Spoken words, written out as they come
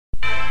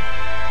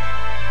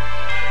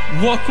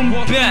Welcome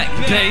back,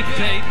 babe.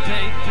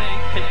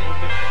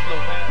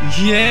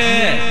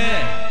 Yeah.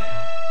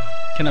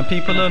 Can I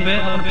peep a little bit?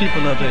 I wanna peep a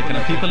little bit. Can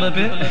I peep a little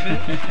bit?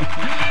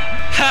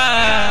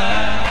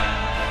 Ha!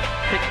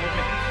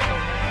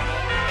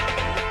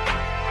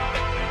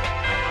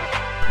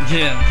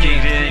 Yeah,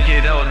 get in,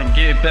 get out, and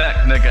get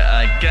back, nigga,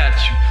 I got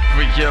you.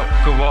 Re-up,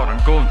 go out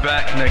and go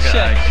back, nigga,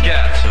 I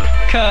got you.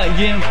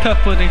 Cayenne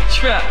pepper, they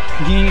trap,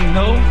 you ain't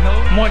know.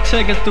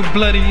 Marte'ga the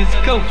bloodiest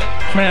ghost,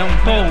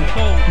 Rambo.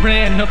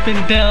 Ran up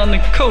and down the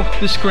coast,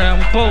 the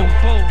scramble.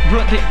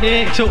 Brought the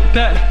egg, choke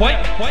that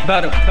white, by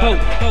the boat.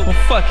 Well,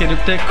 fuck it,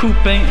 if that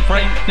coupe ain't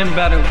right, then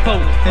by the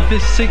boat. If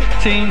it's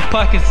 16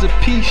 pockets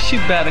apiece, you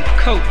better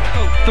coat.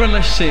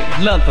 Thriller shit,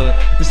 leather,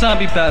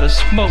 zombie by the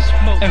smoke.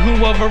 And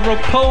whoever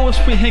oppose,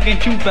 we hanging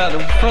you by the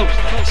ropes.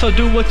 So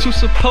do what you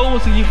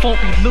suppose and you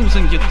won't be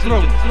losing your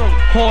throat.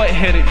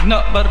 Hard-headed,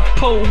 not by the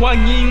pole, why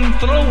you ain't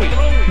throw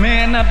it?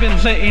 Man, I've been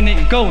letting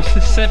it go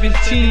since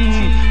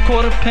 17.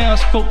 Quarter-pound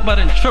smoke by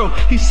the throat.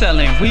 He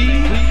selling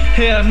weed?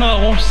 Hell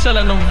no, I'm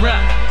selling a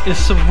rap. It's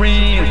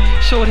serene.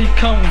 Shorty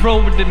come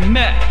roll with the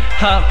Mac.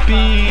 Hop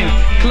in.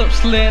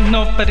 Clips letting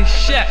off at the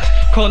shacks.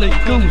 Call it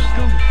goose.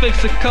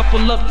 Fix a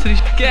couple up to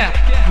this gap.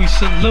 We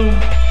salute.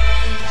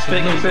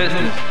 Big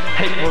business,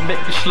 hate will make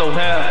you slow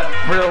down.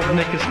 Real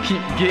niggas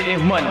keep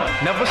getting money,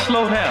 never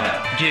slow down.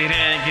 Get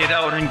in, get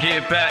out, and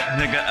get back,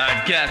 nigga,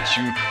 I got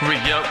you.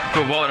 Re-up,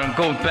 go out and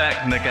go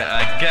back, nigga,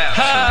 I got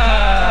you.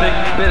 Big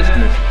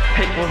business,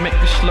 hate will make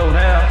you slow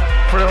down.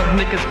 Real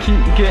niggas keep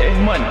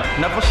getting money,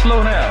 never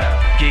slow down.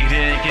 Get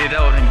in, get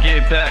out, and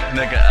get back,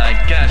 nigga, I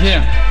got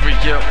you.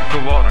 Re-up, go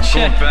out and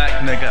go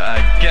back, nigga, I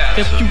got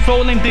you. If you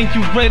rolling, then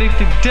you ready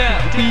to die.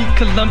 We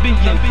Colombian,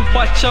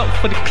 watch out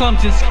for the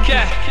clumsy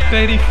guy.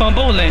 Baby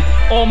fumbling,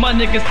 all my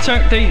niggas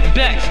turned they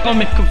backs.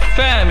 I'm in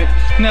confinement,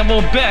 now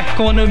we're back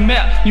on the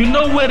map. You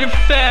know where to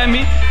find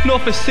me.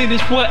 North and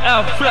City's where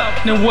I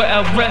rap, then where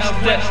I rest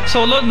at.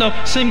 Solo no,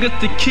 singer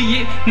the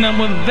key, now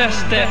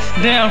invest that.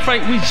 Down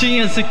right with G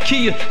and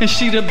Zakia, and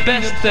she the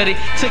best at it.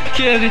 Took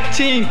care of the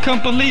team,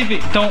 can't believe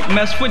it. Don't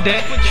mess with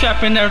that.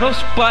 Trapping at her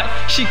spot,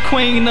 she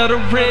queen of the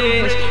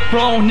reds.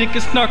 Wrong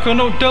niggas snark on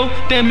no dough,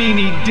 that mean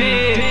he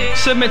dead.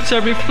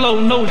 Cemetery flow,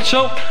 no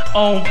joke,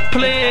 on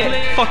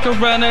play. Fuck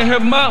around and hear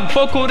my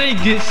vocal, they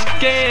get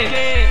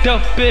scared.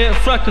 Duff bed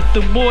rock with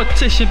the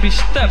mortician be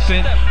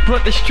stepping.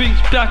 Brought the streets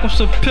back on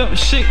some pimp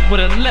shit with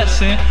a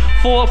lesson.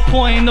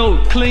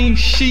 4.0 clean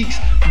sheets,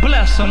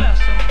 bless them.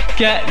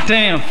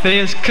 Goddamn,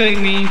 feds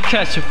couldn't even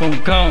catch it from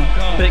gone.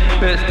 Big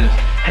business,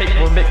 hate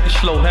will make you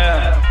slow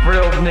down.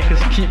 Real niggas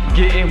keep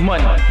getting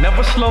money,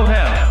 never slow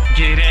down.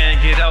 Get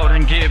in, get out,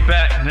 and get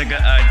back, nigga,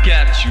 I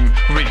got you.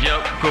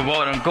 Re-up, go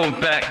out and go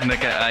back,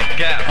 nigga, I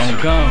got you.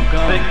 I'm gone.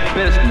 Big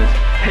business,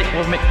 hate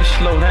will make you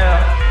slow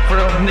down.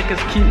 Real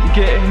niggas keep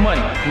getting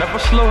money, never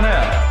slow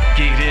down.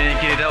 Get in,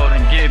 get out,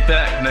 and get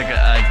back, nigga,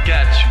 I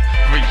got you.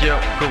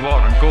 Re-up, go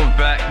out and go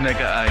back,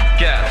 nigga, I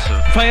got you.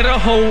 Write a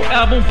whole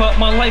album about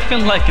my life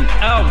in like an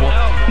hour.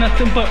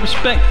 Nothing but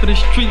respect for the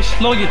streets,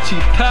 loyalty,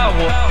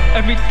 power.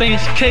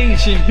 Everything's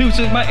Cajun,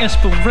 music my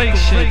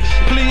inspiration.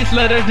 Please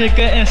let a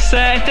nigga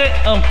inside that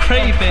I'm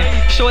craving.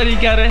 Shorty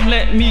gotta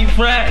let me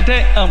ride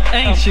that I'm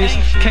anxious.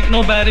 Can't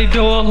nobody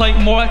do it like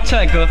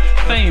marte'ga,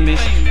 famous.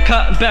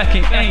 Caught back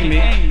and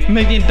aiming, $1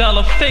 million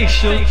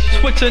facial.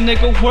 Switch a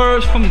nigga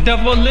words from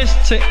devilish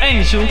to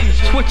angel.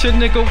 Switch a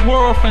nigga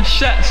word from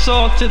shot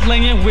saw to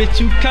laying with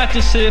you.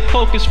 Conscious head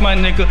focus, my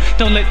nigga.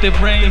 Don't let the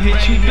brain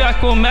hit you.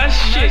 Back on my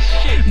shit,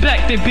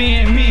 back to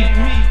being me.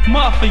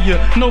 Mafia,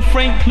 no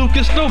Frank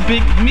Lucas, no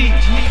big meat.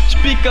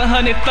 Speak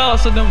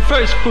 100,000 in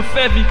verse with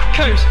every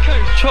curse.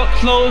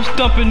 Truckloads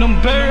dumping them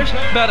birds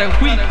about a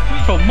week.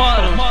 From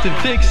models to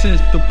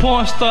vixens, the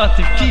porn stars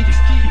to geeks.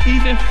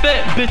 Even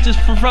fat bitches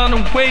for run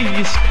away,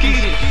 you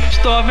skeet it.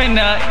 Starving,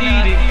 I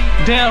eat it.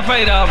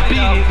 Downright, I'll beat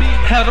it.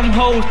 Had them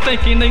hoes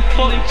thinking they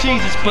fuck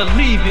Jesus,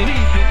 believe it.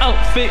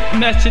 Outfit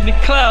matching the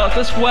clouds,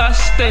 that's why I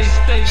stay.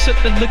 Sip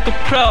the liquor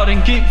proud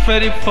and get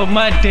ready for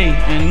my day.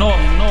 And north,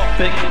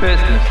 big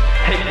business,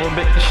 hate will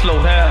make you slow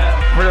down.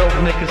 Real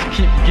niggas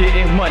keep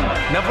getting money,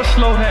 never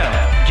slow down.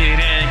 Get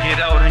in,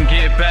 get out, and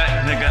get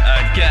back, nigga,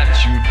 I got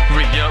you.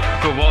 Re-up,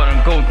 go out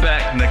and go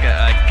back, nigga,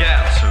 I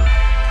got you.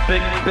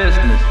 Big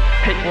business,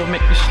 hate will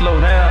make you slow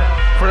down.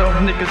 Real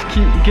niggas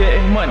keep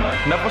getting money,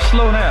 never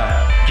slow down.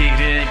 Get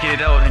in,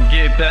 get out, and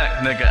get back,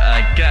 nigga,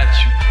 I got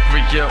you.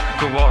 Re-up,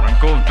 go out and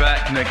go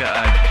back, nigga,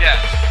 I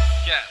got you.